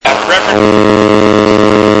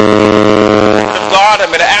God, I'm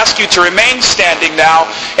going to ask you to remain standing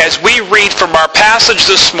now as we read from our passage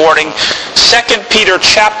this morning, 2 Peter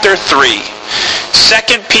chapter 3.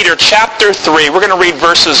 2 Peter chapter 3. We're going to read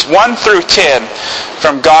verses 1 through 10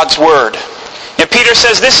 from God's Word. And Peter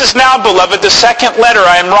says, "This is now, beloved, the second letter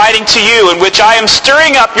I am writing to you, in which I am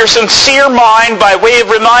stirring up your sincere mind by way of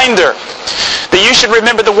reminder, that you should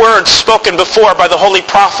remember the words spoken before by the holy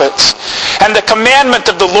prophets, and the commandment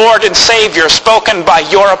of the Lord and Savior spoken by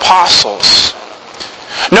your apostles.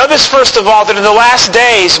 Know this first of all, that in the last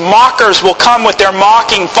days mockers will come with their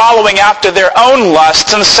mocking, following after their own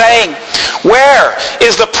lusts, and saying, 'Where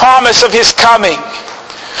is the promise of his coming?'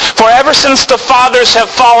 For ever since the fathers have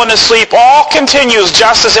fallen asleep, all continues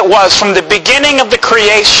just as it was from the beginning of the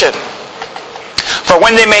creation. For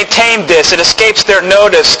when they maintain this, it escapes their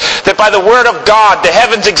notice that by the word of God the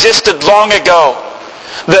heavens existed long ago.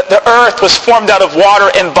 The earth was formed out of water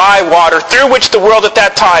and by water, through which the world at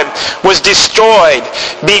that time was destroyed,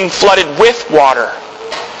 being flooded with water.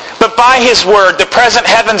 But by his word, the present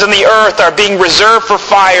heavens and the earth are being reserved for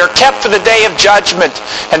fire, kept for the day of judgment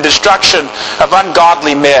and destruction of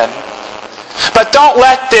ungodly men. But don't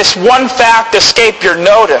let this one fact escape your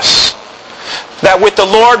notice, that with the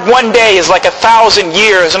Lord 1 day is like 1,000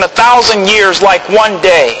 years, and 1,000 years like 1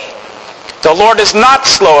 day. The Lord is not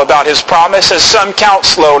slow about his promise, as some count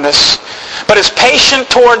slowness, but is patient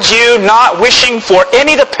towards you, not wishing for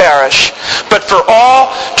any to perish, but for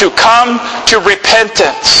all to come to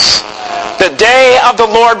repentance. The day of the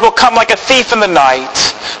Lord will come like a thief in the night.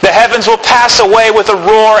 The heavens will pass away with a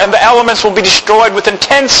roar, and the elements will be destroyed with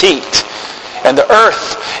intense heat, and the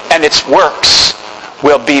earth and its works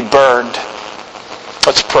will be burned."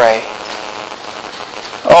 Let's pray.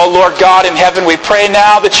 Oh, Lord God in heaven, we pray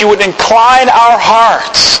now that you would incline our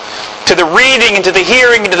hearts to the reading and to the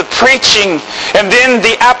hearing and to the preaching and then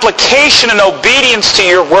the application and obedience to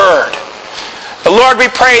your word. Lord, we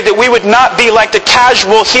pray that we would not be like the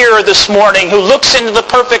casual hearer this morning who looks into the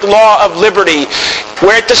perfect law of liberty,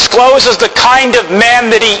 where it discloses the kind of man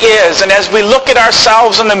that he is. And as we look at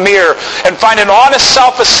ourselves in the mirror and find an honest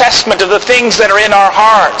self-assessment of the things that are in our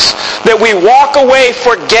hearts, that we walk away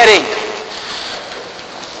forgetting.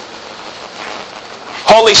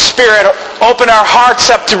 Holy Spirit, open our hearts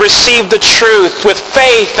up to receive the truth with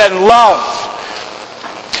faith and love,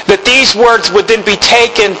 that these words would then be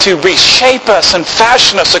taken to reshape us and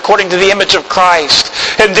fashion us according to the image of Christ,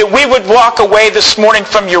 and that we would walk away this morning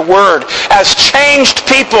from your word as changed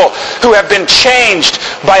people who have been changed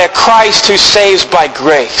by a Christ who saves by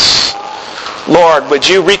grace. Lord, would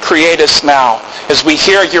you recreate us now as we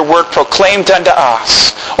hear your word proclaimed unto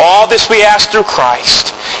us. All this we ask through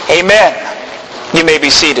Christ. Amen. You may be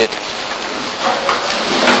seated.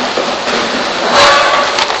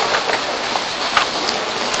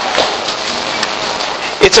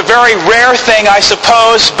 It's a very rare thing, I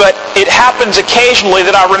suppose, but it happens occasionally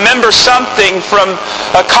that I remember something from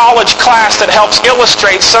a college class that helps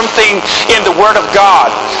illustrate something in the Word of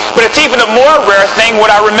God. But it's even a more rare thing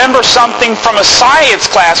when I remember something from a science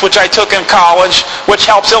class which I took in college, which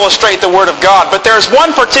helps illustrate the Word of God. But there's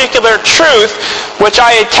one particular truth which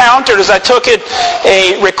I encountered as I took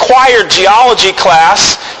a required geology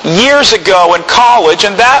class years ago in college,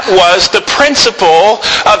 and that was the principle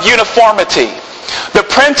of uniformity. The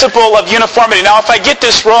principle of uniformity. Now, if I get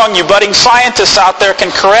this wrong, you budding scientists out there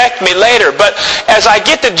can correct me later. But as I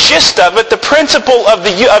get the gist of it, the principle of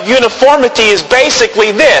uniformity is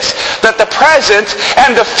basically this, that the present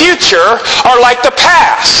and the future are like the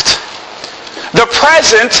past. The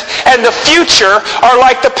present and the future are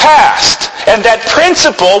like the past. And that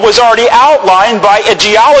principle was already outlined by a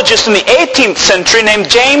geologist in the 18th century named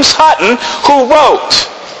James Hutton, who wrote,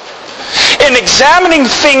 "In examining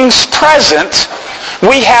things present,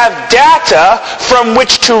 we have data from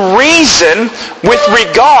which to reason with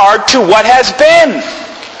regard to what has been.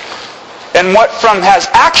 And what from has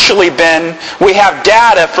actually been, we have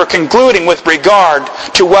data for concluding with regard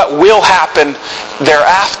to what will happen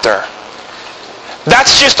thereafter."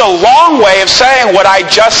 That's just a long way of saying what I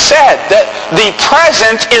just said, that the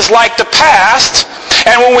present is like the past,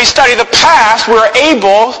 and when we study the past, we're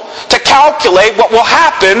able to calculate what will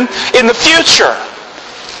happen in the future.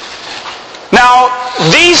 Now,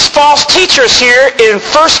 these false teachers here in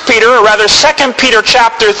 1 Peter, or rather 2 Peter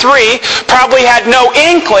chapter 3, probably had no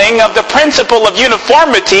inkling of the principle of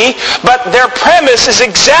uniformity, but their premise is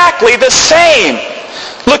exactly the same.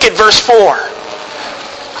 Look at verse 4.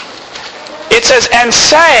 It says, "And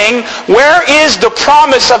saying, where is the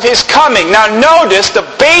promise of his coming?" Now notice the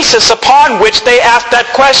basis upon which they asked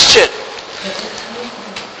that question.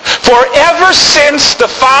 For ever since the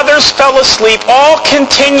fathers fell asleep, all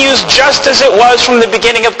continues just as it was from the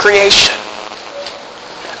beginning of creation.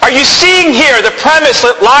 Are you seeing here the premise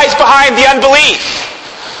that lies behind the unbelief?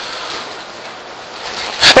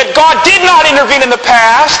 That God did not intervene in the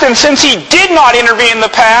past, and since he did not intervene in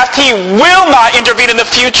the past, he will not intervene in the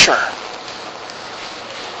future.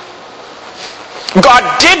 God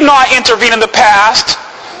did not intervene in the past.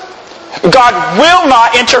 God will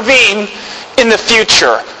not intervene in the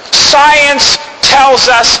future. Science tells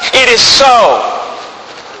us it is so.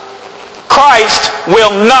 Christ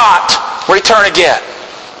will not return again.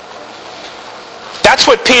 That's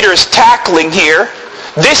what Peter is tackling here.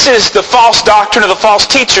 This is the false doctrine of the false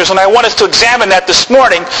teachers, and I want us to examine that this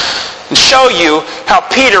morning and show you how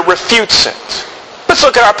Peter refutes it. Let's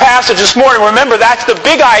look at our passage this morning. Remember, that's the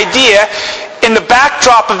big idea in the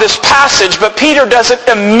backdrop of this passage, but Peter doesn't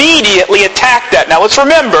immediately attack that. Now let's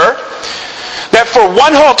remember that for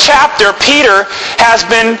one whole chapter, Peter has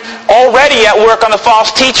been already at work on the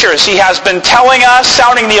false teachers. He has been telling us,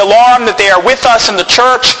 sounding the alarm that they are with us in the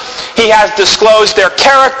church. He has disclosed their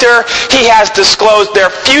character. He has disclosed their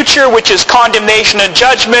future, which is condemnation and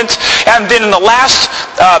judgment. And then in the last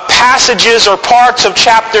passages or parts of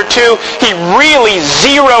chapter 2, he really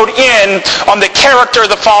zeroed in on the character of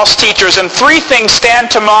the false teachers. And three things stand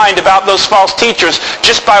to mind about those false teachers,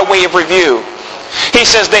 just by way of review. He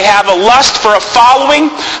says they have a lust for a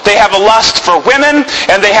following, they have a lust for women,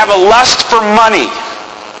 and they have a lust for money.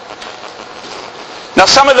 Now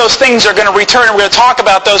some of those things are going to return, and we're going to talk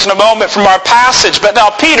about those in a moment from our passage. But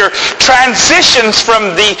now Peter transitions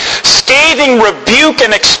from the scathing rebuke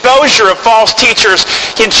and exposure of false teachers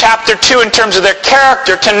in chapter 2 in terms of their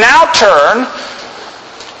character to now turn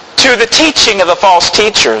to the teaching of the false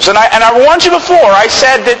teachers. And I warned you before, I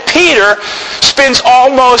said that Peter spends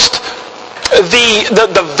almost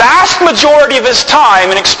the vast majority of his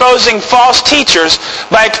time in exposing false teachers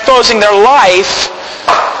by exposing their life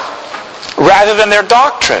rather than their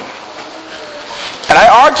doctrine. And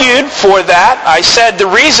I argued for that. I said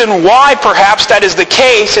the reason why perhaps that is the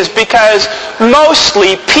case is because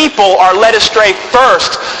mostly people are led astray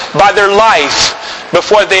first by their life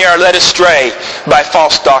before they are led astray by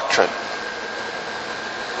false doctrine.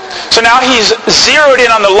 So now he's zeroed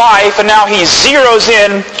in on the life, and now he zeroes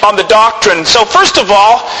in on the doctrine. So first of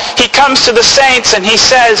all, he comes to the saints and he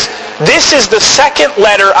says, "This is the second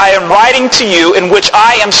letter I am writing to you, in which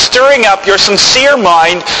I am stirring up your sincere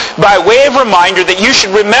mind by way of reminder that you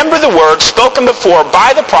should remember the words spoken before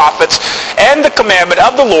by the prophets and the commandment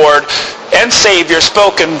of the Lord and Savior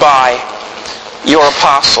spoken by your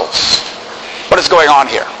apostles." What is going on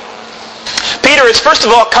here? Peter is first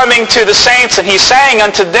of all coming to the saints, and he's saying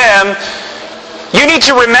unto them, you need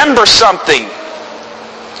to remember something.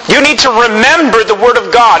 You need to remember the Word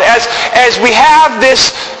of God. As we have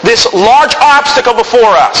this large obstacle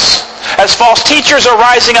before us, as false teachers are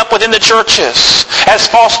rising up within the churches, as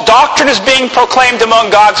false doctrine is being proclaimed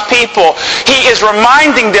among God's people, he is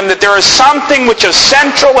reminding them that there is something which is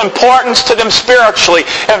central importance to them spiritually,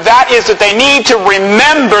 and that is that they need to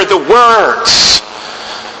remember the words.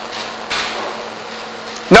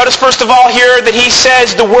 Notice first of all here that he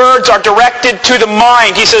says the words are directed to the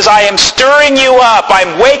mind. He says, I am stirring you up, I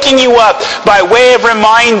am waking you up by way of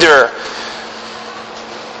reminder.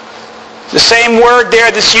 The same word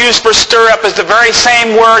there that's used for stir up is the very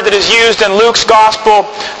same word that is used in Luke's Gospel,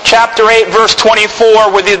 chapter 8, verse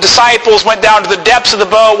 24, where the disciples went down to the depths of the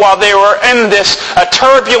boat while they were in this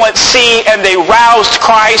turbulent sea, and they roused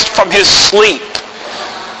Christ from his sleep.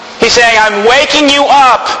 He's saying, I'm waking you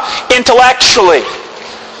up intellectually.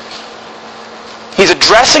 He's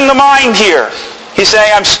addressing the mind here. He's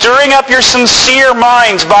saying, I'm stirring up your sincere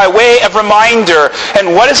minds by way of reminder.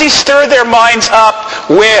 And what does he stir their minds up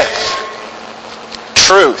with?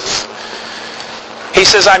 Truth. He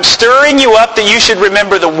says, I'm stirring you up that you should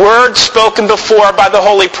remember the words spoken before by the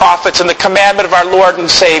holy prophets and the commandment of our Lord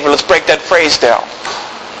and Savior. Let's break that phrase down.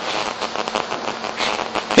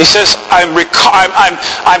 He says,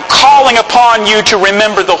 I'm calling upon you to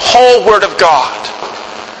remember the whole Word of God.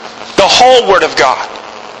 The whole Word of God.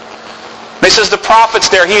 He says the prophets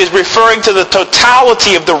there, he is referring to the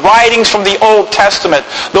totality of the writings from the Old Testament.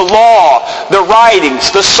 The law, the writings,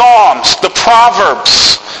 the Psalms, the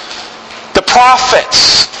Proverbs, the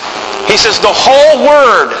prophets. He says the whole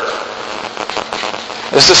Word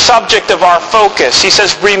is the subject of our focus. He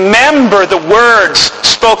says, remember the words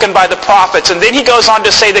spoken by the prophets. And then he goes on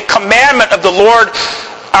to say the commandment of the Lord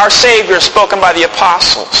our Savior spoken by the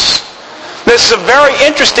apostles. This is a very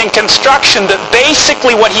interesting construction that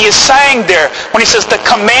basically what he is saying there, when he says the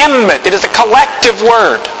commandment, it is a collective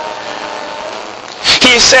word.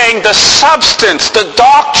 He's saying the substance, the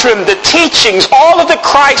doctrine, the teachings, all of that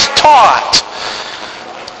Christ taught,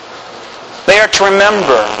 they are to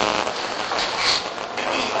remember.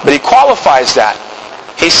 But he qualifies that.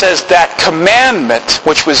 He says that commandment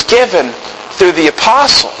which was given through the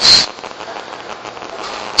apostles.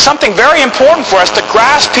 Something very important for us to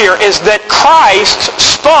grasp here is that Christ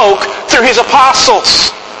spoke through his apostles.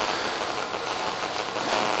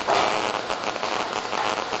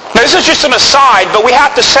 Now, this is just an aside, but we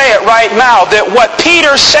have to say it right now, that what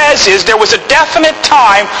Peter says is there was a definite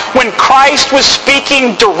time when Christ was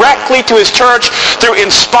speaking directly to his church through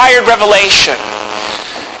inspired revelation.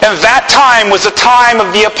 And that time was the time of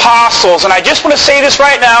the apostles. And I just want to say this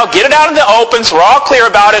right now, get it out in the open so we're all clear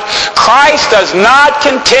about it. Christ does not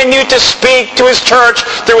continue to speak to his church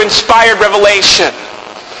through inspired revelation.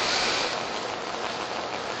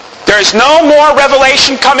 There is no more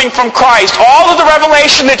revelation coming from Christ. All of the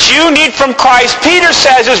revelation that you need from Christ, Peter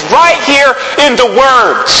says, is right here in the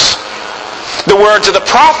words. The words of the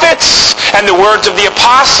prophets and the words of the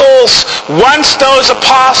apostles. Once those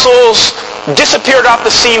apostles disappeared off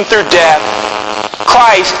the scene through death,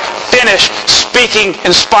 Christ finished speaking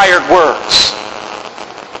inspired words.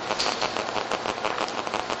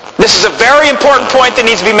 This is a very important point that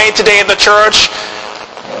needs to be made today in the church.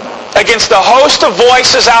 Against the host of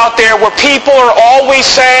voices out there where people are always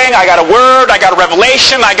saying, I got a word, I got a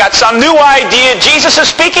revelation, I got some new idea, Jesus is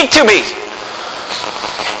speaking to me.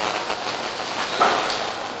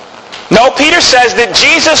 No, Peter says that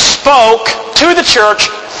Jesus spoke to the church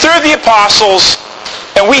through the apostles,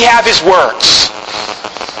 and we have his words.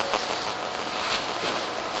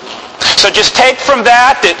 So just take from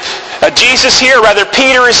that Jesus here, rather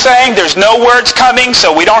Peter is saying there's no words coming, so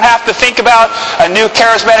we don't have to think about a new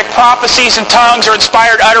charismatic prophecies in tongues or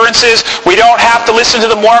inspired utterances. We don't have to listen to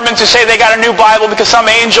the Mormons who say they got a new Bible because some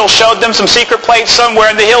angel showed them some secret plates somewhere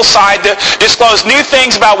in the hillside that disclosed new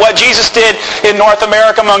things about what Jesus did in North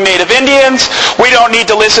America among native Indians. We don't need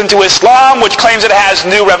to listen to Islam, which claims it has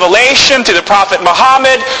new revelation, to the Prophet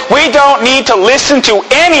Muhammad. We don't need to listen to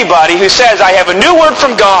anybody who says, I have a new word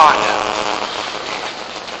from God.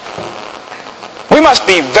 We must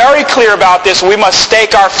be very clear about this. We must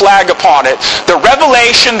stake our flag upon it. The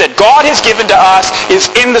revelation that God has given to us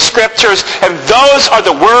is in the Scriptures, and those are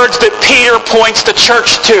the words that Peter points the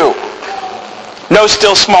church to. No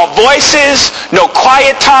still small voices, no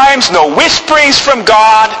quiet times, no whisperings from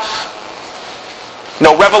God,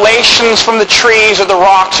 no revelations from the trees or the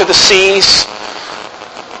rocks or the seas.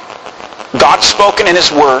 God's spoken in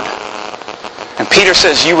his word. And Peter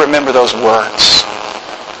says, you remember those words.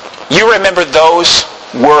 You remember those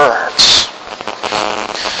words.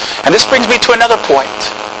 And this brings me to another point,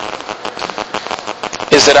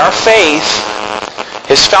 is that our faith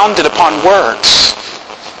is founded upon words.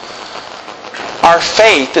 Our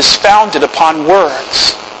faith is founded upon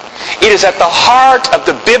words. It is at the heart of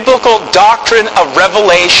the biblical doctrine of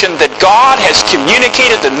revelation that God has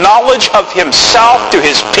communicated the knowledge of himself to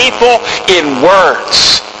his people in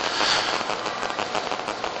words.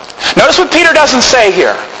 Notice what Peter doesn't say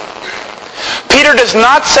here. Peter does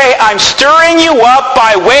not say, I'm stirring you up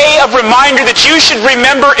by way of reminder that you should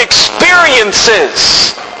remember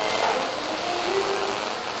experiences.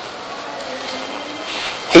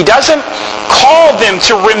 He doesn't call them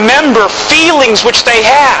to remember feelings which they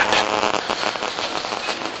had.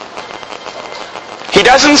 He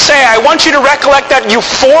doesn't say, I want you to recollect that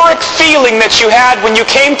euphoric feeling that you had when you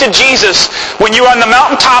came to Jesus, when you were on the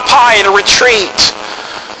mountaintop high at a retreat.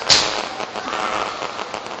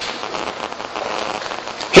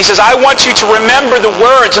 He says, I want you to remember the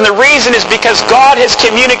words, and the reason is because God has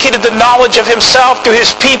communicated the knowledge of himself to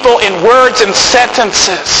his people in words and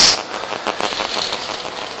sentences.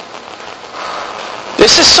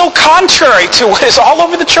 This is so contrary to what is all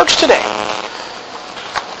over the church today.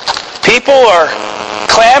 People are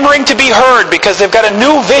clamoring to be heard because they've got a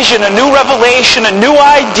new vision, a new revelation, a new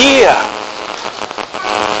idea.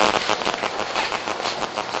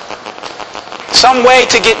 Some way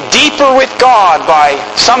to get deeper with God by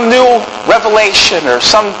some new revelation or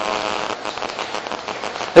some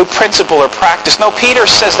new principle or practice. No, Peter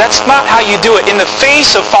says that's not how you do it. In the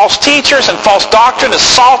face of false teachers and false doctrine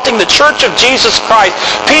assaulting the church of Jesus Christ,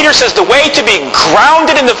 Peter says the way to be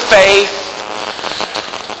grounded in the faith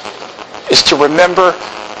is to remember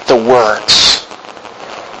the words.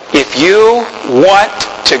 If you want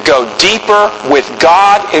to go deeper with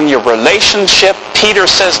God in your relationship, Peter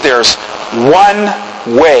says there's one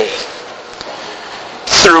way: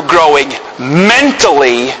 through growing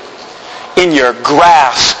mentally in your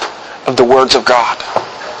grasp of the words of God.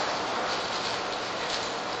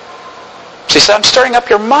 So he said, I'm stirring up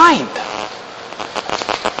your mind.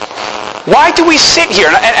 Why do we sit here?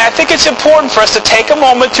 And I think it's important for us to take a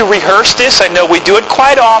moment to rehearse this. I know we do it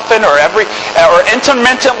quite often, or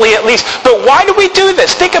intermittently at least. But why do we do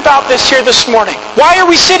this? Think about this here this morning. Why are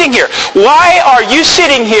we sitting here? Why are you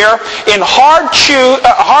sitting here in hard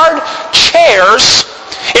chairs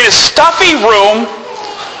in a stuffy room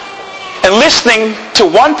and listening to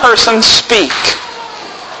one person speak?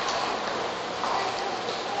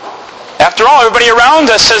 After all, everybody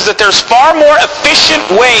around us says that there's far more efficient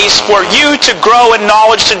ways for you to grow in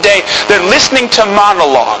knowledge today than listening to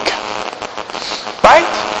monologue. Right?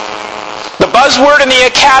 The buzzword in the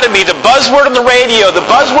academy, the buzzword on the radio, the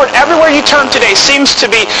buzzword everywhere you turn today seems to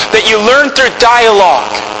be that you learn through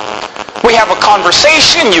dialogue. We have a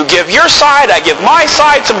conversation, you give your side, I give my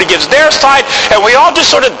side, somebody gives their side, and we all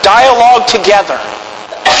just sort of dialogue together.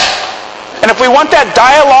 And if we want that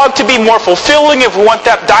dialogue to be more fulfilling, if we want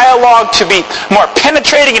that dialogue to be more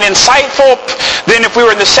penetrating and insightful, then if we were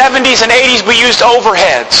in the 70s and 80s, we used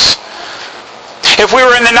overheads. If we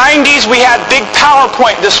were in the 90s, we had big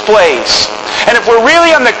PowerPoint displays. And if we're really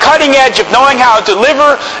on the cutting edge of knowing how to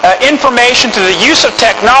deliver information to the use of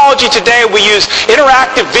technology today, we use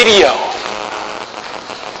interactive video.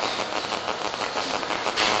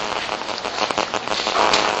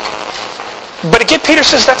 But again, Peter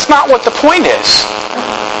says that's not what the point is.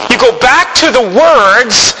 You go back to the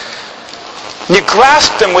words, you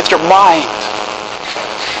grasp them with your mind.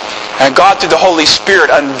 And God, through the Holy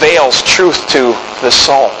Spirit, unveils truth to the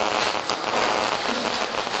soul.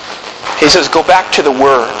 He says, go back to the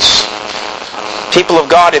words. People of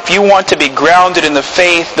God, if you want to be grounded in the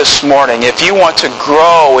faith this morning, if you want to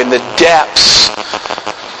grow in the depths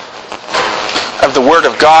of the Word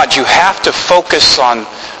of God, you have to focus on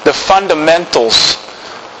the fundamentals,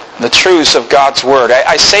 the truths of God's Word.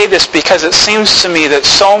 I say this because it seems to me that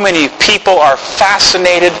so many people are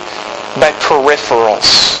fascinated by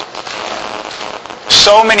peripherals.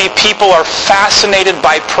 So many people are fascinated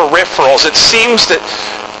by peripherals. It seems that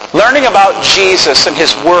learning about Jesus and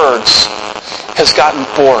His words has gotten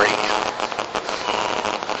boring.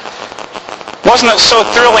 Wasn't it so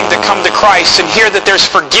thrilling to come to Christ and hear that there's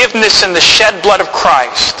forgiveness in the shed blood of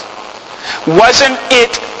Christ? Wasn't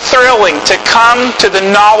it thrilling to come to the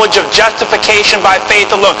knowledge of justification by faith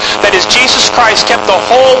alone? That is, Jesus Christ kept the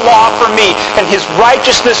whole law for me, and His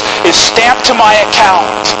righteousness is stamped to my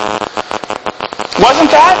account.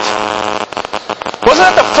 Wasn't that? Wasn't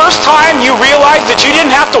that the first time you realized that you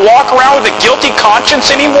didn't have to walk around with a guilty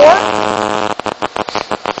conscience anymore?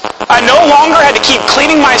 I no longer had to keep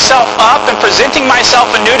cleaning myself up and presenting myself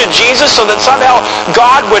anew to Jesus so that somehow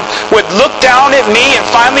God would look down at me and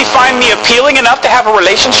finally find me appealing enough to have a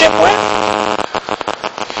relationship with.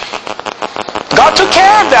 God took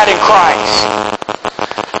care of that in Christ.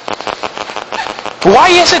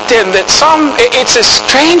 Why is it then that it's a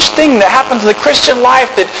strange thing that happens in the Christian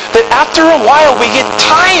life that after a while we get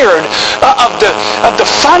tired of the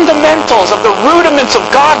fundamentals, of the rudiments of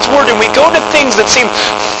God's Word, and we go to things that seem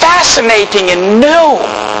fascinating and new.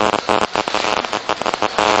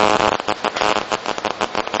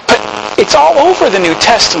 But it's all over the New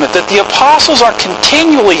Testament that the apostles are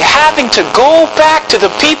continually having to go back to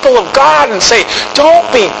the people of God and say, don't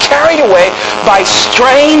be carried away by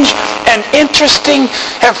strange and interesting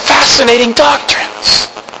and fascinating doctrines.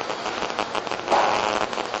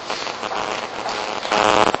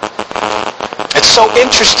 It's so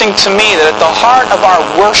interesting to me that at the heart of our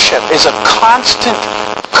worship is a constant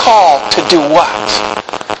call to do what?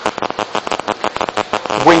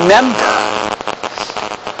 Remember.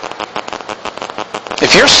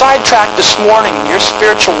 If you're sidetracked this morning in your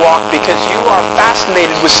spiritual walk because you are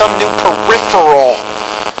fascinated with some new peripheral,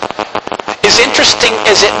 as interesting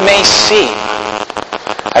as it may seem,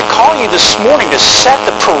 I call you this morning to set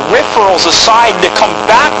the peripherals aside, to come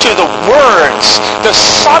back to the words, the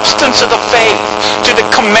substance of the faith, to the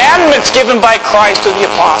commandments given by Christ to the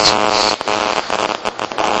apostles.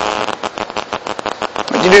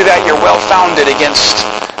 When you do that, you're well-founded against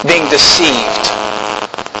being deceived.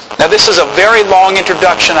 Now, this is a very long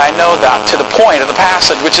introduction, I know that, to the point of the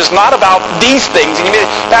passage, which is not about these things. And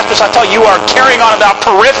Pastor Santel, you are carrying on about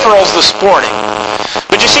peripherals this morning.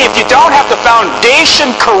 But you see, if you don't have the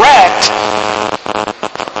foundation correct,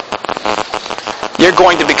 you're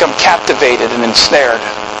going to become captivated and ensnared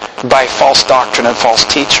by false doctrine and false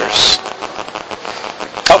teachers.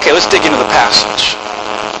 Okay, let's dig into the passage.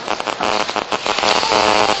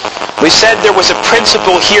 We said there was a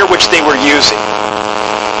principle here which they were using.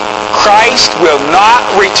 Christ will not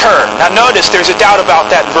return. Now notice there's a doubt about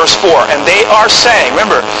that in verse 4. And they are saying,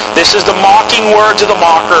 remember, this is the mocking words of the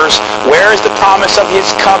mockers. Where is the promise of his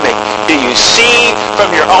coming? Do you see from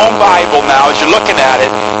your own Bible now, as you're looking at it,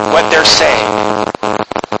 what they're saying?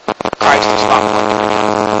 Christ is not coming.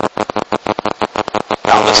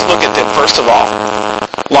 Now let's look at them first of all.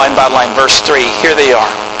 Line by line, verse 3. Here they are.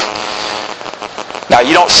 Now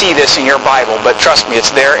you don't see this in your Bible, but trust me, it's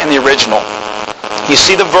there in the original. You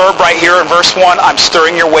see the verb right here in verse 1, I'm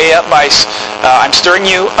stirring you up by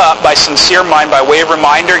sincere mind, by way of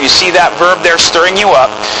reminder. You see that verb there, stirring you up.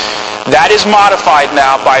 That is modified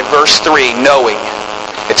now by verse 3, knowing.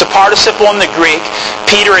 It's a participle in the Greek.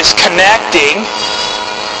 Peter is connecting.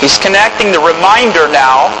 He's connecting the reminder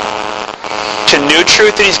now to new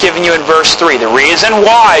truth that he's giving you in verse 3. The reason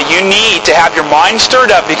why you need to have your mind stirred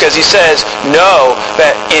up, because he says, know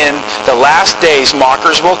that in the last days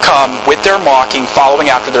mockers will come with their mocking, following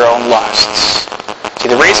after their own lusts. See,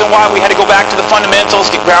 the reason why we had to go back to the fundamentals,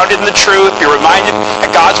 get grounded in the truth, be reminded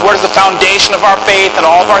that God's Word is the foundation of our faith and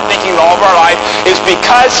all of our thinking and all of our life, is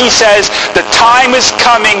because he says the time is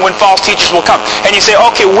coming when false teachers will come. And you say,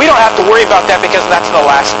 okay, we don't have to worry about that because that's in the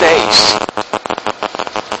last days.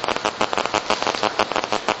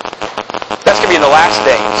 That's going to be in the last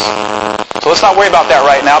days. So let's not worry about that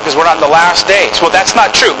right now because we're not in the last days. Well, that's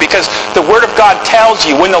not true because the Word of God tells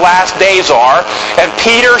you when the last days are, and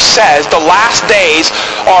Peter says the last days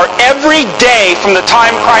are every day from the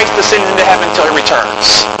time Christ ascended into heaven until he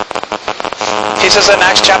returns. He says that in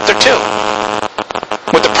Acts chapter 2.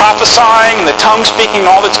 With the prophesying and the tongue speaking and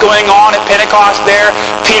all that's going on at Pentecost there,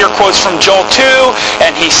 Peter quotes from Joel 2,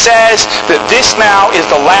 and he says that this now is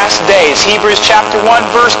the last days. Hebrews chapter 1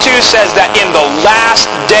 verse 2 says that in the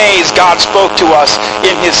last days God spoke to us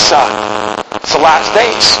in his Son. It's the last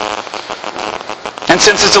days. And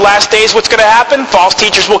since it's the last days, what's going to happen? False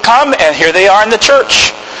teachers will come, and here they are in the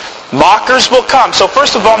church. Mockers will come. So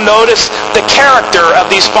first of all, notice the character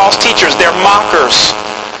of these false teachers. They're mockers.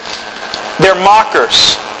 They're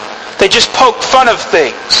mockers. They just poke fun of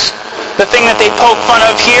things. The thing that they poke fun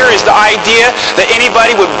of here is the idea that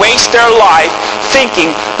anybody would waste their life thinking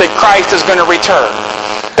that Christ is going to return.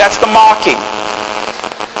 That's the mocking.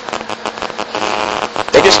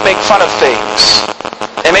 They just make fun of things.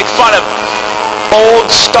 They make fun of old,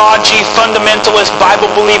 stodgy, fundamentalist,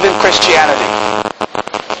 Bible-believing Christianity.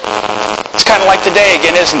 It's kind of like today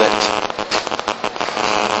again, isn't it?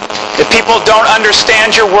 If people don't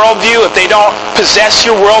understand your worldview, if they don't possess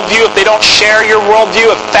your worldview, if they don't share your worldview,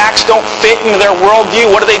 if facts don't fit into their worldview,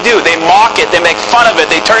 what do? They mock it, they make fun of it,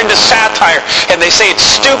 they turn into satire, and they say it's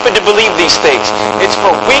stupid to believe these things. It's for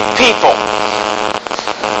weak people.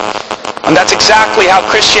 And that's exactly how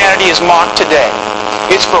Christianity is mocked today.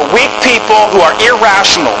 It's for weak people who are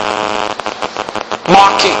irrational.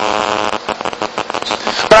 Mocking.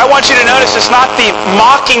 But I want you to notice it's not the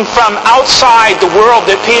mocking from outside the world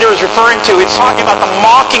that Peter is referring to. It's talking about the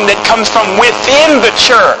mocking that comes from within the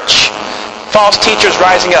church. False teachers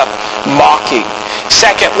rising up, mocking.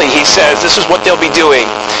 Secondly, he says, this is what they'll be doing,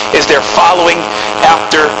 is they're following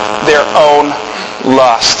after their own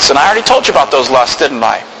lusts. And I already told you about those lusts, didn't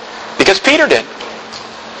I? Because Peter did.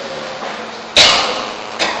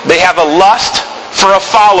 They have a lust for a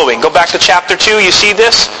following. Go back to chapter 2. You see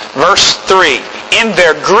this? Verse 3. In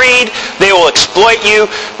their greed, they will exploit you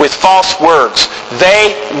with false words.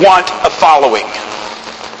 They want a following.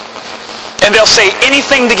 And they'll say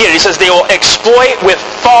anything to get it. He says they will exploit with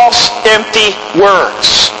false, empty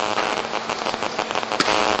words.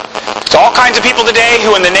 There's all kinds of people today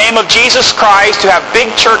who in the name of Jesus Christ, who have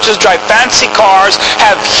big churches, drive fancy cars,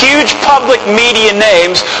 have huge public media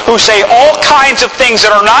names, who say all kinds of things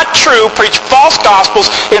that are not true, preach false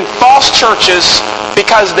gospels in false churches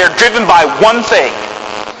because they're driven by one thing.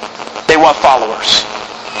 They want followers.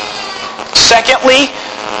 Secondly,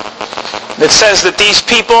 it says that these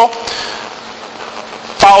people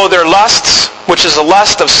follow their lusts, which is the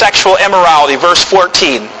lust of sexual immorality. Verse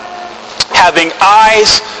 14. Having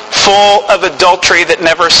eyes full of adultery that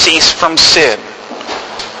never cease from sin.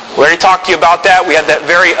 We already talked to you about that. We had that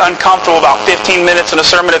very uncomfortable about 15 minutes in a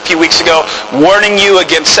sermon a few weeks ago warning you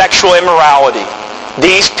against sexual immorality.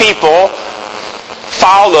 These people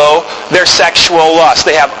follow their sexual lust.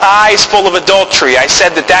 They have eyes full of adultery. I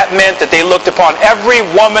said that meant that they looked upon every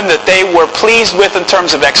woman that they were pleased with in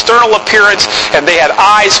terms of external appearance, and they had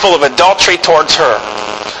eyes full of adultery towards her.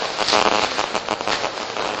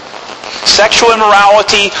 Sexual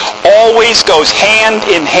immorality always goes hand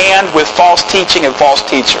in hand with false teaching and false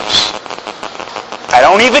teachers. I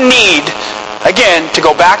don't even need, again, to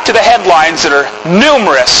go back to the headlines that are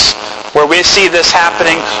numerous where we see this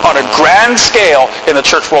happening on a grand scale in the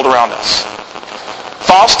church world around us.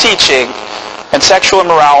 False teaching and sexual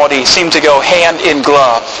immorality seem to go hand in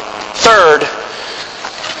glove. Third,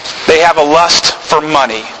 they have a lust for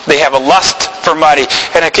money. They have a lust for money.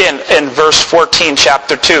 And again, in verse 14,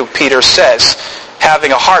 chapter 2, Peter says,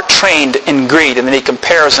 having a heart trained in greed, and then he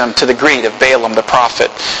compares them to the greed of Balaam the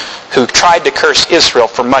prophet, who tried to curse Israel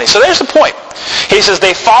for money. So there's the point. He says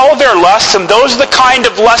they follow their lusts, and those are the kind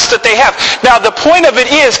of lusts that they have. Now the point of it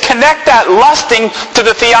is, connect that lusting to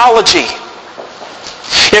the theology.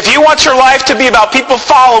 If you want your life to be about people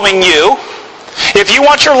following you, if you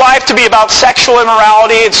want your life to be about sexual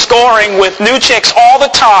immorality and scoring with new chicks all the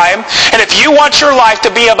time, and if you want your life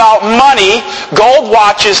to be about money, gold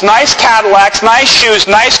watches, nice Cadillacs, nice shoes,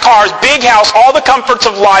 nice cars, big house, all the comforts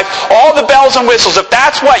of life, all the bells and whistles, if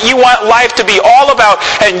that's what you want life to be all about,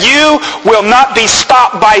 and you will not be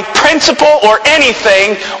stopped by principle or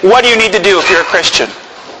anything, what do you need to do if you're a Christian?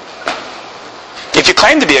 If you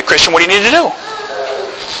claim to be a Christian, what do you need to do?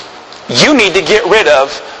 You need to get rid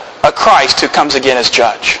of a Christ who comes again as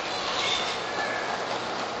judge.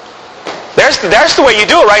 There's the way you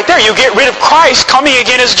do it right there. You get rid of Christ coming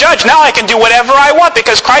again as judge. Now I can do whatever I want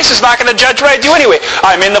because Christ is not going to judge what I do anyway.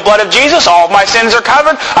 I'm in the blood of Jesus. All of my sins are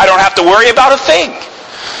covered. I don't have to worry about a thing.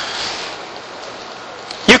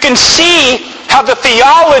 You can see how the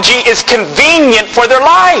theology is convenient for their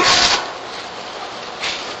life.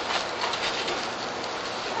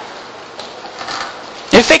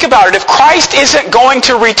 You think about it. If Christ isn't going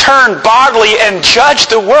to return bodily and judge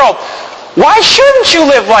the world, why shouldn't you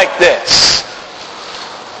live like this?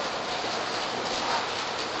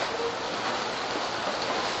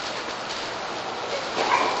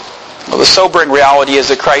 Well, the sobering reality is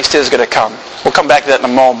that Christ is going to come. We'll come back to that in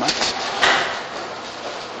a moment.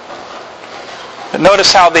 But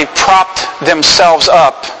notice how they propped themselves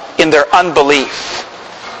up in their unbelief.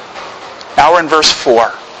 Now we're in verse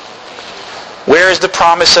 4. Where is the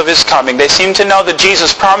promise of his coming? They seem to know that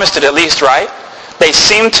Jesus promised it at least, right? They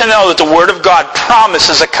seem to know that the Word of God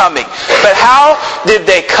promises a coming. But how did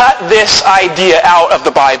they cut this idea out of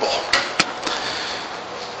the Bible?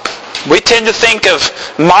 We tend to think of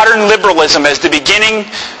modern liberalism as the beginning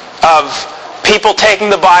of people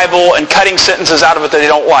taking the Bible and cutting sentences out of it that they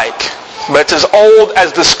don't like. But it's as old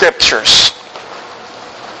as the Scriptures.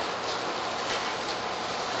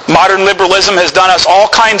 Modern liberalism has done us all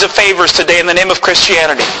kinds of favors today in the name of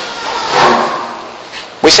Christianity.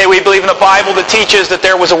 We say we believe in a Bible that teaches that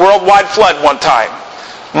there was a worldwide flood one time.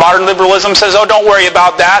 Modern liberalism says, oh, don't worry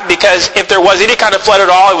about that, because if there was any kind of flood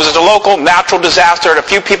at all, it was a local natural disaster and a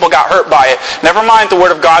few people got hurt by it. Never mind, the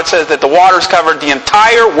Word of God says that the waters covered the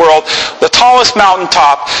entire world, the tallest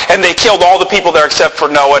mountaintop, and they killed all the people there except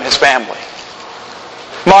for Noah and his family.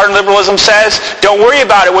 Modern liberalism says, don't worry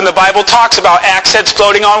about it when the Bible talks about axe heads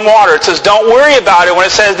floating on water. It says, don't worry about it when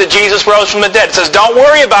it says that Jesus rose from the dead. It says, don't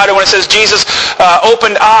worry about it when it says Jesus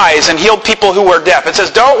opened eyes and healed people who were deaf. It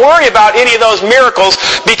says, don't worry about any of those miracles,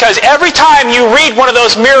 because every time you read one of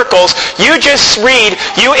those miracles, you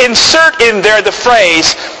insert in there the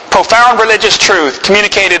phrase, profound religious truth,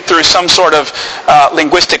 communicated through some sort of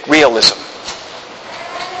linguistic realism.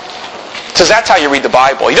 Because that's how you read the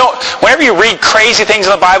Bible. Whenever you read crazy things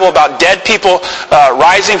in the Bible about dead people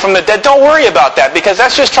rising from the dead, don't worry about that, because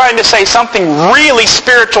that's just trying to say something really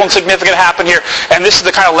spiritual and significant happened here, and this is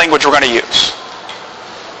the kind of language we're going to use.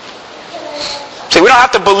 See, we don't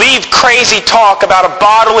have to believe crazy talk about a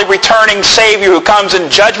bodily returning Savior who comes in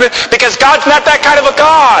judgment, because God's not that kind of a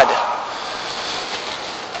God.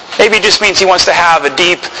 Maybe it just means he wants to have a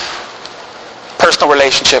deep personal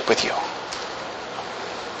relationship with you.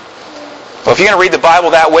 Well, if you're going to read the Bible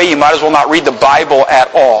that way, you might as well not read the Bible at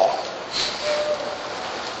all.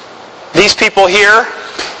 These people here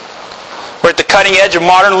were at the cutting edge of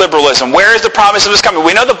modern liberalism. Where is the promise of his coming?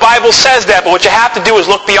 We know the Bible says that, but what you have to do is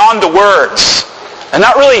look beyond the words and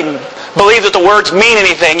not really believe that the words mean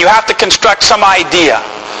anything. You have to construct some idea.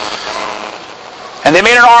 And they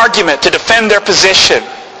made an argument to defend their position.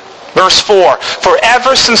 Verse 4, for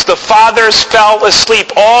ever since the fathers fell asleep,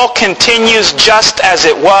 all continues just as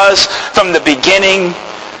it was from the beginning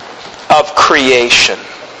of creation.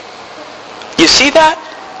 You see that?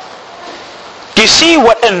 Do you see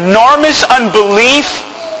what enormous unbelief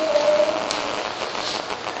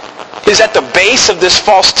is at the base of this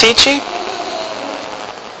false teaching?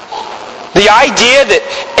 The idea that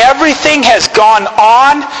everything has gone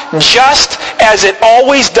on just as it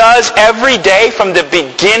always does every day from the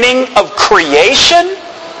beginning of creation?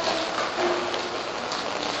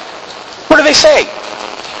 What do they say?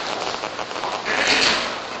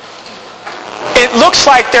 it looks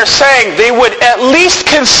like they're saying they would at least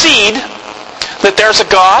concede that there's a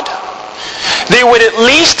God. They would at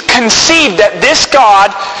least concede that this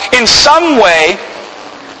God, in some way,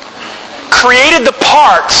 created the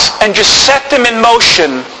parts and just set them in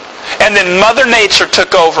motion, and then Mother Nature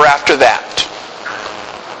took over after that.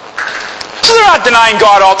 So they're not denying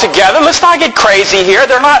God altogether. Let's not get crazy here.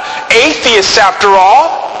 They're not atheists after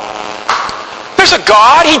all. There's a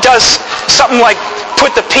God. He does something like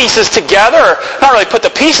put the pieces together. Or not really put the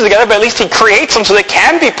pieces together, but at least he creates them so they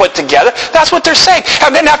can be put together. That's what they're saying. And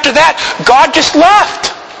then after that, God just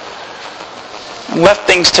left. Left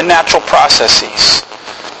things to natural processes.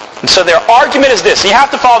 And so their argument is this. And you have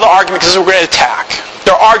to follow the argument because we're going to attack.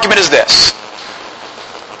 Their argument is this.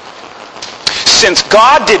 Since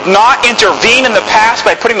God did not intervene in the past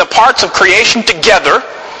by putting the parts of creation together,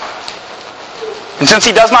 and since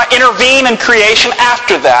he does not intervene in creation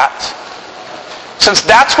after that, since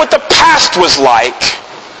that's what the past was like,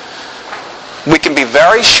 we can be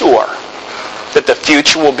very sure that the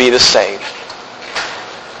future will be the same.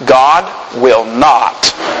 God will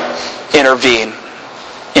not intervene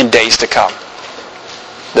in days to come.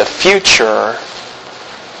 The future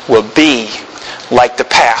will be like the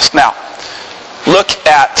past. Now, look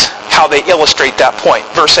at how they illustrate that point.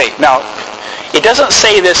 Verse 8. Now, it doesn't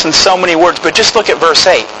say this in so many words, but just look at verse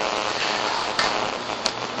 8.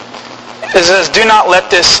 It says, do not let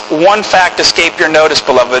this one fact escape your notice,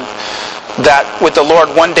 beloved, that with the Lord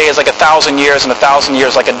 1 day is like 1,000 years and 1,000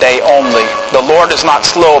 years like a day only. The Lord is not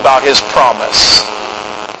slow about his promise,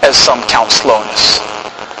 as some count slowness.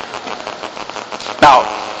 Now,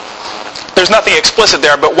 there's nothing explicit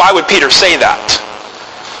there, but why would Peter say that?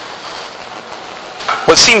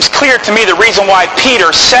 What seems clear to me, the reason why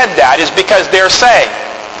Peter said that is because they're saying,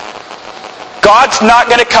 God's not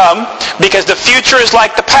going to come because the future is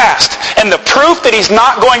like the past. And the proof that he's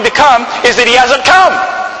not going to come is that he hasn't come.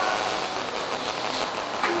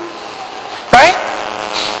 Right?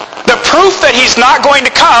 The proof that he's not going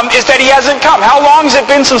to come is that he hasn't come. How long has it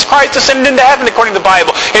been since Christ ascended into heaven according to the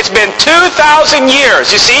Bible? It's been 2,000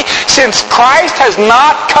 years. You see, since Christ has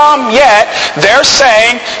not come yet, they're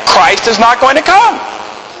saying Christ is not going to come.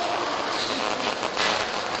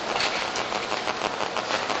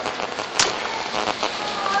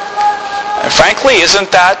 And frankly, isn't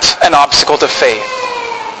that an obstacle to faith?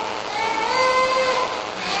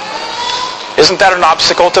 Isn't that an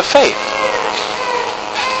obstacle to faith?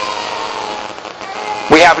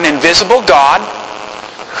 We have an invisible God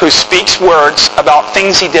who speaks words about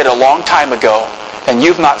things he did a long time ago, and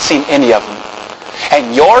you've not seen any of them.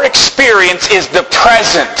 And your experience is the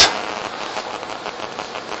present.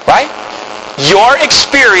 Right? Your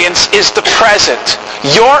experience is the present.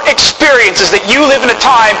 Your experience is that you live in a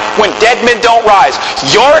time when dead men don't rise.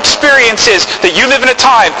 Your experience is that you live in a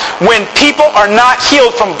time when people are not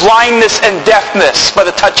healed from blindness and deafness by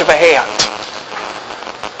the touch of a hand.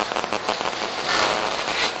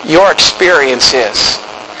 Your experience is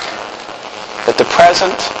that the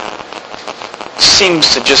present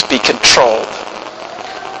seems to just be controlled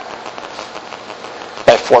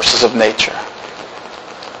by forces of nature.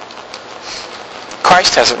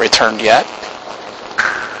 Christ hasn't returned yet.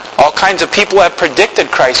 All kinds of people have predicted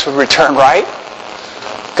Christ would return, right?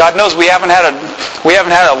 God knows we haven't had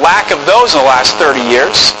a lack of those in the last 30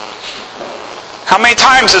 years. How many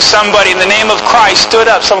times has somebody in the name of Christ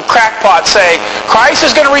stood up, some crackpot saying, Christ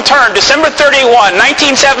is going to return December 31,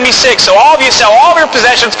 1976, so all of you sell all of your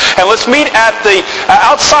possessions and let's meet at the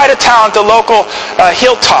outside of town at the local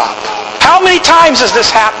hilltop. How many times has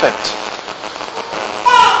this happened?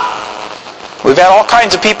 We've had all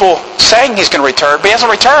kinds of people saying he's going to return, but he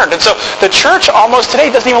hasn't returned. And so the church almost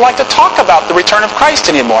today doesn't even like to talk about the return of Christ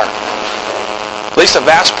anymore. At least a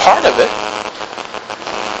vast part of it.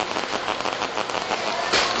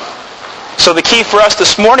 So the key for us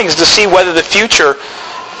this morning is to see whether the future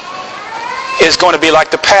is going to be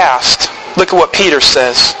like the past. Look at what Peter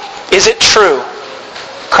says. Is it true?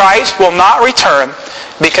 Christ will not return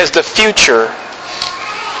because the future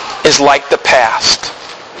is like the past.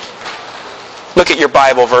 Look at your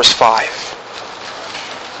Bible, verse 5.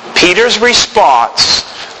 Peter's response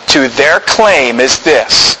to their claim is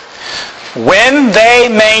this. When they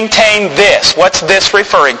maintain this, what's this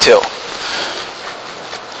referring to?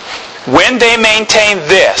 When they maintain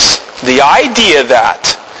this, the idea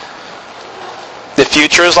that the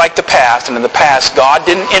future is like the past, and in the past God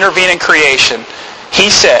didn't intervene in creation, he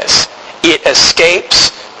says it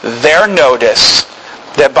escapes their notice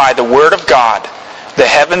that by the word of God, the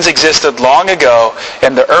heavens existed long ago,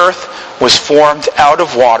 and the earth was formed out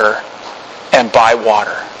of water and by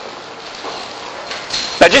water.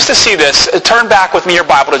 Now just to see this, turn back with me your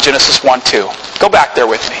Bible to Genesis 1:2. Go back there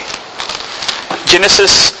with me.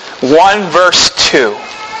 Genesis 1 verse 2.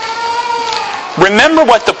 Remember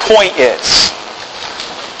what the point is.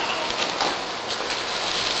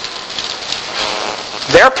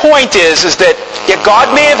 Their point is that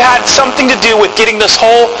God may have had something to do with getting this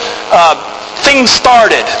whole thing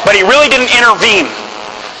started, but he really didn't intervene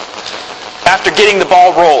after getting the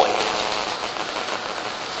ball rolling.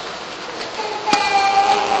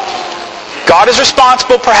 God is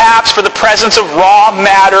responsible perhaps for the presence of raw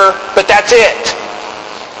matter, but that's it.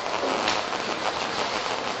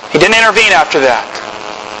 He didn't intervene after that.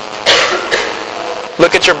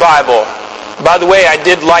 Look at your Bible. By the way, I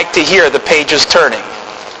did like to hear the pages turning.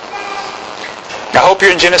 I hope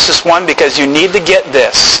you're in Genesis 1 because you need to get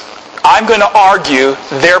this. I'm going to argue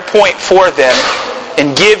their point for them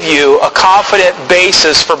and give you a confident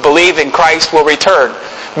basis for believing Christ will return.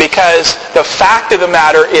 Because the fact of the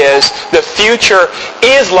matter is, the future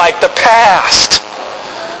is like the past.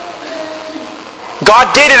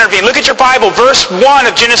 God did intervene. Look at your Bible. Verse 1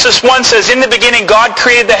 of Genesis 1 says, in the beginning God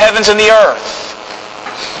created the heavens and the earth.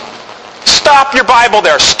 Stop your Bible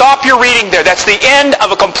there. Stop your reading there. That's the end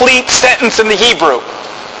of a complete sentence in the Hebrew.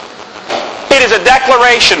 It is a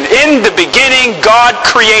declaration. In the beginning God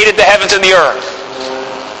created the heavens and the earth.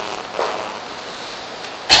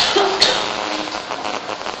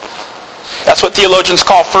 That's what theologians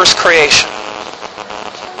call first creation.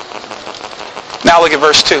 Now look at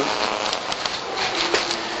verse 2.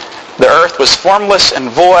 The earth was formless and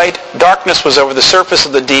void. Darkness was over the surface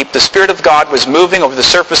of the deep. The Spirit of God was moving over the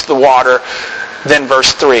surface of the water. Then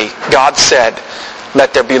verse 3. God said,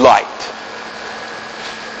 let there be light.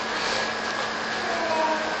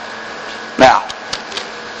 Now,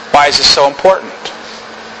 why is this so important?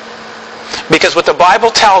 Because what the Bible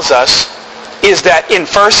tells us is that in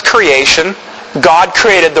first creation, God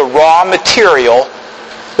created the raw material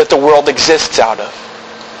that the world exists out of.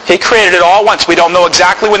 He created it all once. We don't know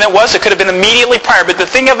exactly when it was. It could have been immediately prior. But the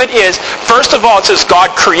thing of it is, first of all, it says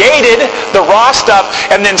God created the raw stuff.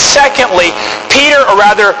 And then secondly,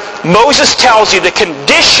 Moses tells you the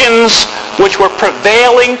conditions which were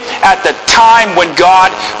prevailing at the time when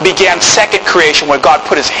God began second creation, when God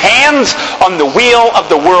put his hands on the wheel of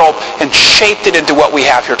the world and shaped it into what we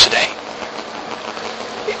have here today.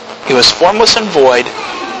 It was formless and void.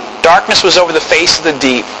 Darkness was over the face of the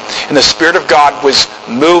deep, and the Spirit of God was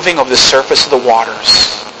moving over the surface of the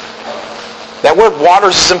waters. That word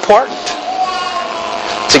waters is important.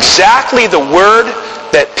 It's exactly the word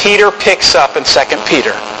that Peter picks up in 2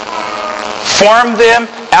 Peter. Form them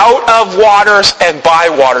out of waters and by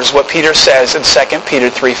waters, what Peter says in 2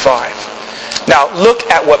 Peter 3:5. Now, look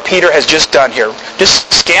at what Peter has just done here.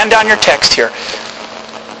 Just scan down your text here.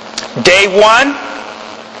 Day 1,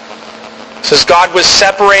 says God was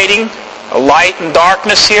separating light and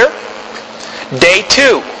darkness here. Day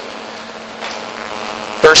 2.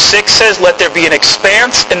 Verse 6 says, let there be an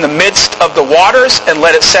expanse in the midst of the waters, and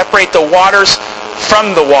let it separate the waters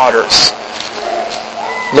from the waters.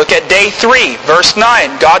 Look at day 3, verse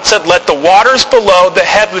 9. God said, let the waters below the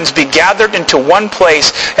heavens be gathered into one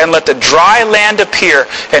place, and let the dry land appear,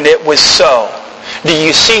 and it was so. Do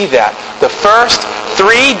you see that? The first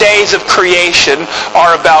 3 days of creation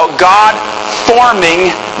are about God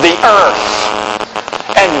forming the earth.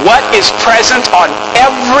 And what is present on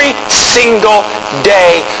every single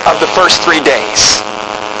day of the first 3 days?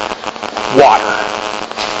 Water.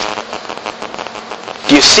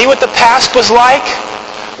 Do you see what the past was like?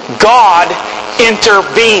 God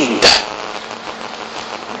intervened.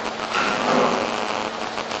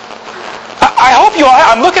 I hope you all,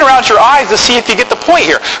 I'm looking around your eyes to see if you get the point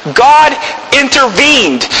here. God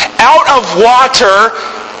intervened. Out of water,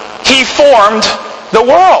 he formed the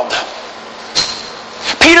world.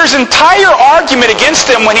 Peter's entire argument against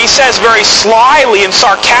them when he says very slyly and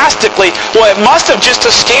sarcastically, well, it must have just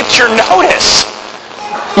escaped your notice.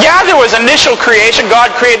 Yeah, there was initial creation.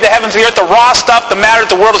 God created the heavens and the earth, the raw stuff, the matter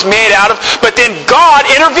that the world was made out of, but then God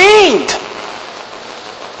intervened.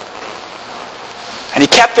 And he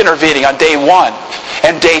kept intervening on day 1,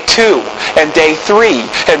 and day 2, and day 3,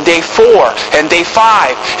 and day 4, and day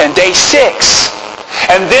 5, and day 6.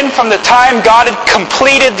 And then from the time God had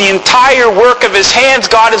completed the entire work of his hands,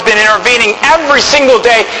 God has been intervening every single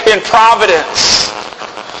day in providence.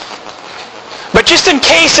 But just in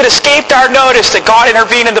case it escaped our notice that God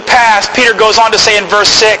intervened in the past, Peter goes on to say in verse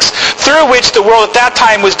 6, through which the world at that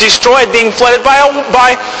time was destroyed, being flooded by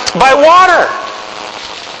water.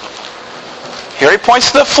 Here he points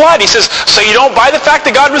to the flood. He says, so you don't buy the fact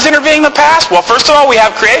that God was intervening in the past? Well, first of all, we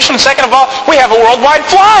have creation. Second of all, we have a worldwide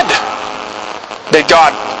flood that God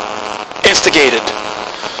instigated.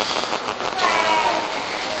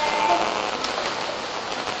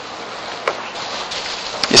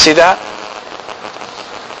 see that?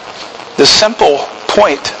 The simple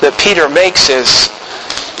point that Peter makes is,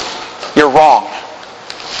 you're wrong.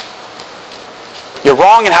 You're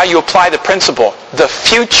wrong in how you apply the principle. The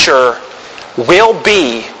future will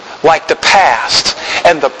be like the past.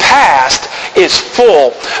 And the past is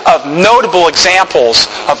full of notable examples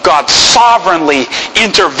of God sovereignly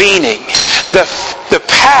intervening. The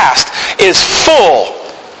past is full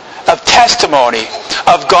of testimony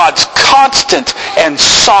of God's constant and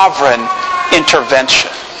sovereign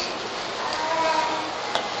intervention.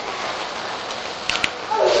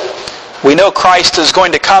 We know Christ is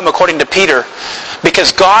going to come, according to Peter,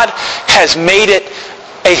 because God has made it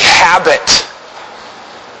a habit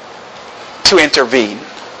to intervene.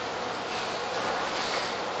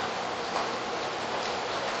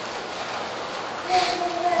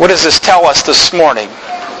 What does this tell us this morning?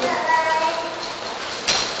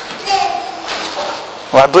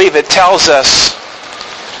 Well, I believe it tells us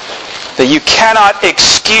that you cannot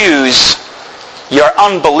excuse your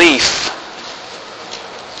unbelief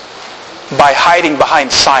by hiding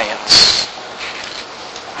behind science.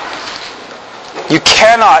 You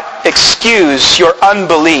cannot excuse your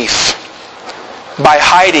unbelief by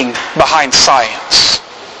hiding behind science.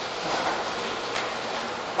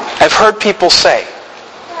 I've heard people say,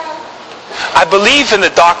 I believe in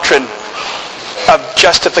the doctrine of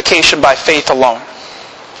justification by faith alone.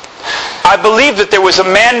 I believe that there was a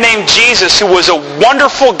man named Jesus who was a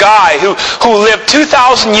wonderful guy who lived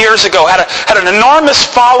 2,000 years ago, had an enormous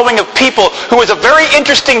following of people, who was a very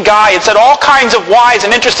interesting guy and said all kinds of wise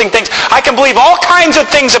and interesting things. I can believe all kinds of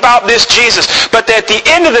things about this Jesus, but at the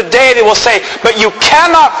end of the day they will say, but you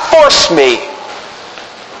cannot force me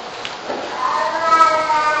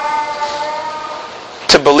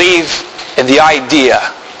to believe in the idea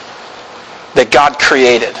that God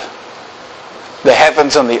created the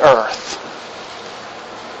heavens and the earth,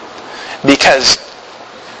 because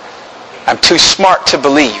I'm too smart to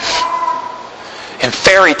believe in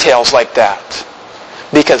fairy tales like that,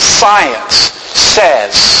 because science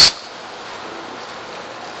says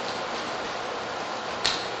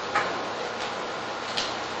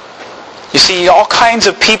you see all kinds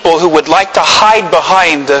of people who would like to hide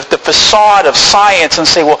behind the facade of science and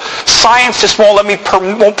say, well, science just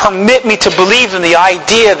won't permit me to believe in the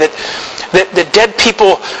idea that dead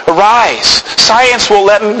people arise. Science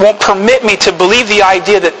won't permit me to believe the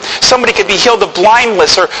idea that somebody could be healed of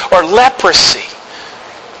blindness or leprosy.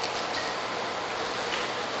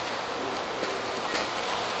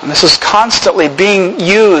 And this is constantly being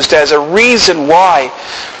used as a reason why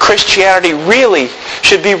Christianity really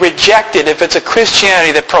should be rejected if it's a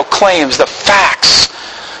Christianity that proclaims the facts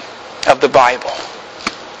of the Bible.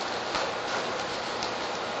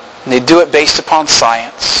 And they do it based upon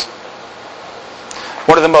science.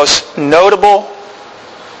 One of the most notable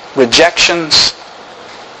rejections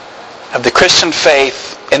of the Christian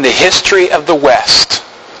faith in the history of the West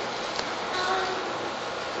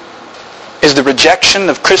is the rejection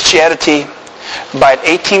of Christianity by an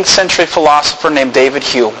 18th century philosopher named David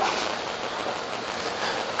Hume.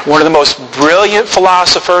 One of the most brilliant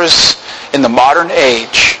philosophers in the modern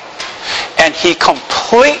age. And he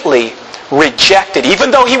completely rejected, even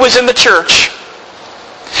though he was in the church,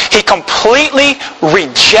 he completely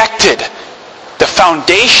rejected the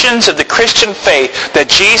foundations of the Christian faith, that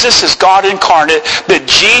Jesus is God incarnate, that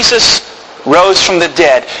Jesus rose from the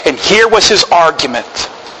dead. And here was his argument.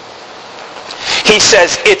 He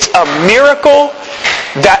says, it's a miracle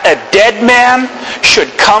that a dead man should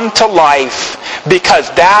come to life,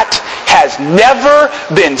 because that has never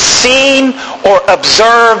been seen or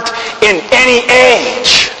observed in any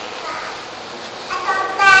age.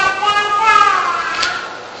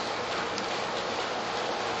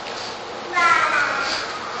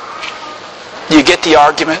 You get the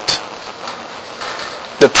argument?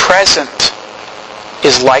 The present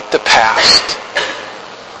is like the past.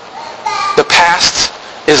 The past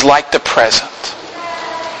is like the present.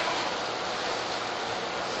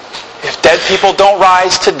 If dead people don't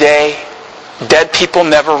rise today, dead people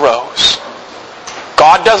never rose.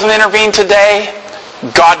 God doesn't intervene today,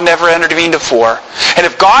 God never intervened before. And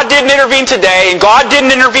if God didn't intervene today, and God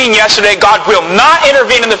didn't intervene yesterday, God will not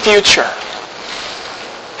intervene in the future.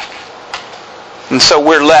 And so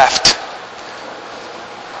we're left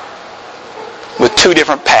with two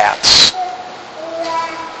different paths.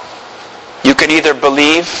 You can either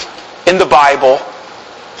believe in the Bible,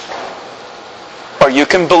 or you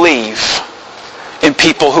can believe in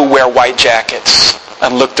people who wear white jackets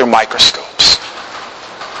and look through microscopes.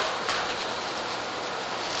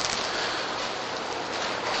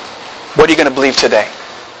 What are you going to believe today?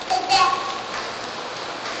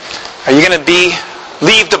 Are you going to be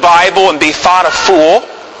leave the Bible and be thought a fool.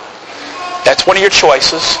 That's one of your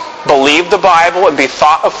choices. Believe the Bible and be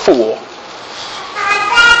thought a fool.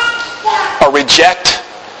 Or reject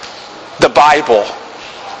the Bible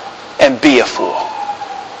and be a fool.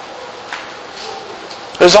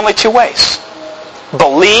 There's only two ways.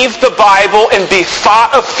 Believe the Bible and be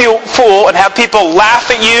thought a fool and have people laugh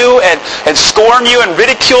at you and scorn you and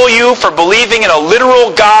ridicule you for believing in a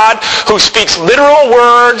literal God who speaks literal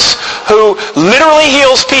words, who literally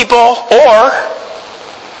heals people, or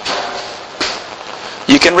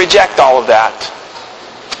you can reject all of that.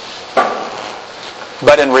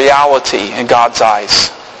 But in reality, in God's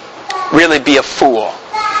eyes, really be a fool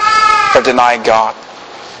for denying God.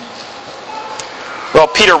 Well,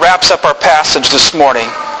 Peter wraps up our passage this morning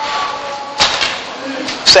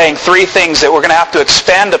saying three things that we're going to have to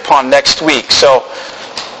expand upon next week. So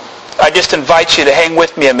I just invite you to hang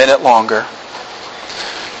with me a minute longer.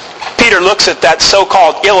 Peter looks at that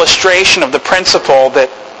so-called illustration of the principle that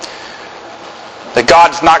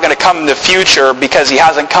God's not going to come in the future because he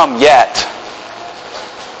hasn't come yet.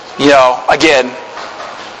 You know, again,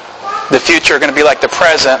 the future is going to be like the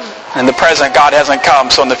present. In the present, God hasn't come,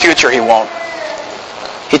 so in the future he won't.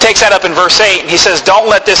 He takes that up in verse 8. He says, don't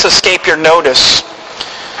let this escape your notice.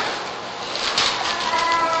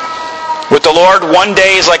 With the Lord, one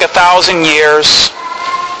day is like 1,000 years,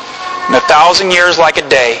 and 1,000 years like a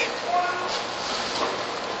day.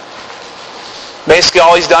 Basically,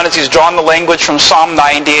 all he's done is he's drawn the language from Psalm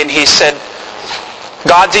 90, and he said,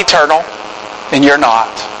 God's eternal, and you're not.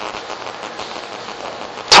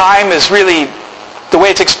 Time is really, the way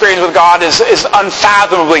it's experienced with God is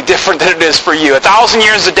unfathomably different than it is for you. 1,000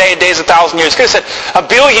 years a day is 1,000 years. Could have said 1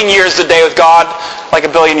 billion years a day with God, like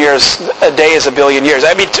 1 billion years a day is 1 billion years.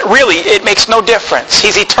 I mean, really, it makes no difference.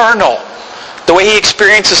 He's eternal. The way he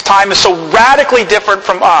experiences time is so radically different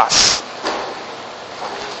from us.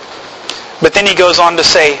 But then he goes on to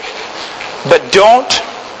say, but don't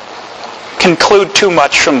conclude too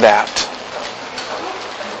much from that.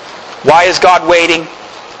 Why is God waiting?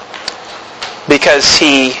 Because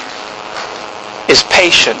he is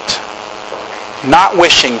patient, not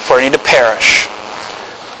wishing for any to perish,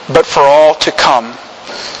 but for all to come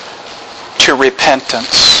to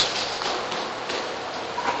repentance.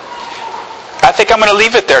 I think I'm going to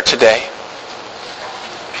leave it there today.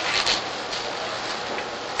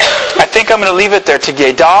 I think I'm going to leave it there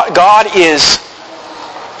today. God is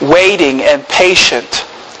waiting and patient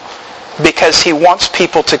because he wants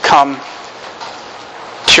people to come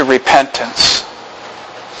to repentance.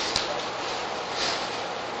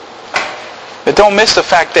 But don't miss the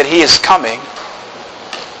fact that he is coming.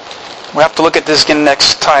 We'll have to look at this again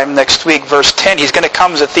next week. Verse 10, he's going to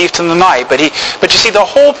come as a thief in the night. But you see, the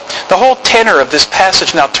whole tenor of this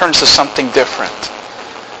passage now turns to something different.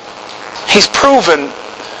 He's proven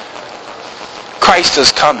Christ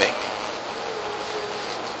is coming.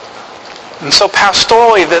 And so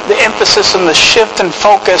pastorally, the emphasis and the shift and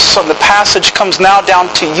focus on the passage comes now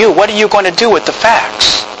down to you. What are you going to do with the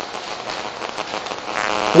facts?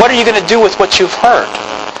 What are you going to do with what you've heard?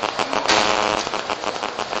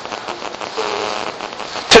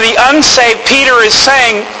 To the unsaved, Peter is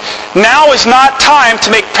saying, now is not time to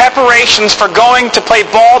make preparations for going to play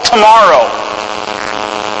ball tomorrow.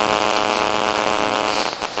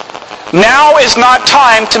 Now is not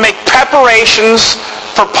time to make preparations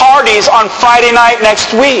for parties on Friday night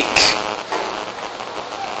next week.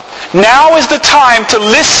 Now is the time to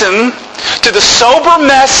listen to the sober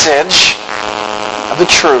message of the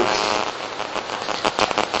truth.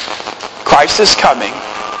 Christ is coming,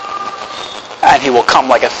 and he will come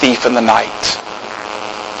like a thief in the night.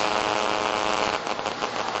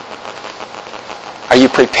 Are you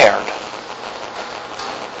prepared?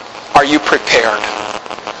 Are you prepared?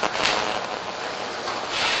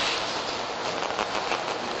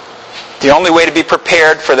 The only way to be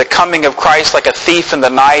prepared for the coming of Christ like a thief in the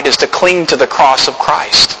night is to cling to the cross of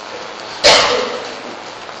Christ.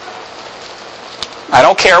 I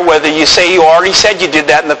don't care whether you say you already said you did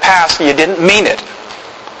that in the past and you didn't mean it.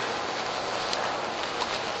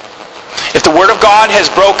 If the Word of God has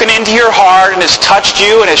broken into your heart and has touched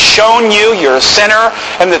you and has shown you you're a sinner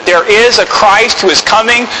and that there is a Christ who is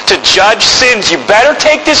coming to judge sins, you better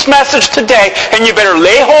take this message today and you better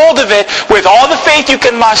lay hold of it with all the faith you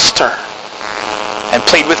can muster and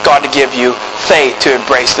plead with God to give you faith to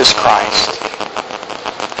embrace this Christ.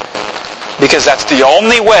 Because that's the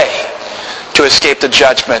only way to escape the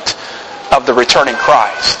judgment of the returning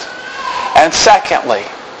Christ. And secondly,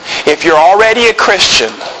 if you're already a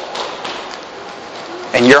Christian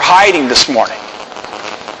and you're hiding this morning,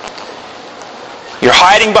 You're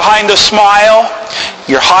hiding behind a smile.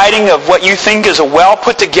 You're hiding of what you think is a well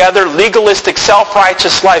put together, legalistic,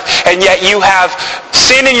 self-righteous life. And yet you have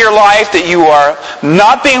sin in your life that you are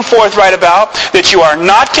not being forthright about, that you are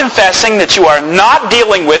not confessing, that you are not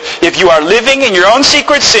dealing with. If you are living in your own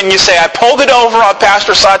secret sin, you say, I pulled it over on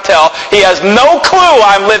Pastor Sawtelle. He has no clue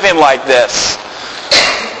I'm living like this.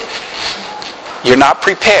 You're not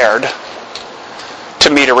prepared to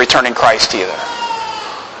meet a returning Christ either.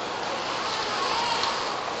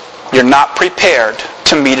 You're not prepared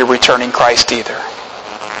to meet a returning Christ either.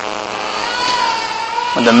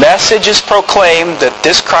 When the message is proclaimed that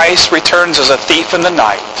this Christ returns as a thief in the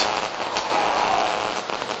night,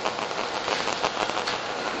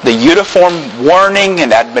 the uniform warning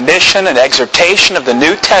and admonition and exhortation of the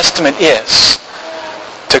New Testament is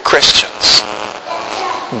to Christians,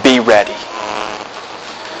 be ready.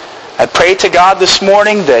 I pray to God this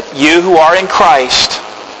morning that you who are in Christ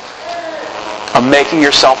are making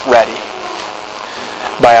yourself ready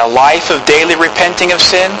by a life of daily repenting of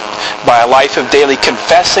sin, by a life of daily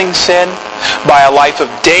confessing sin, by a life of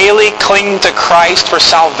daily clinging to Christ for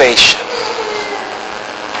salvation,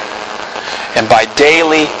 and by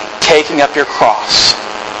daily taking up your cross,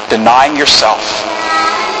 denying yourself,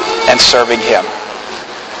 and serving Him.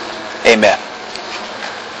 Amen.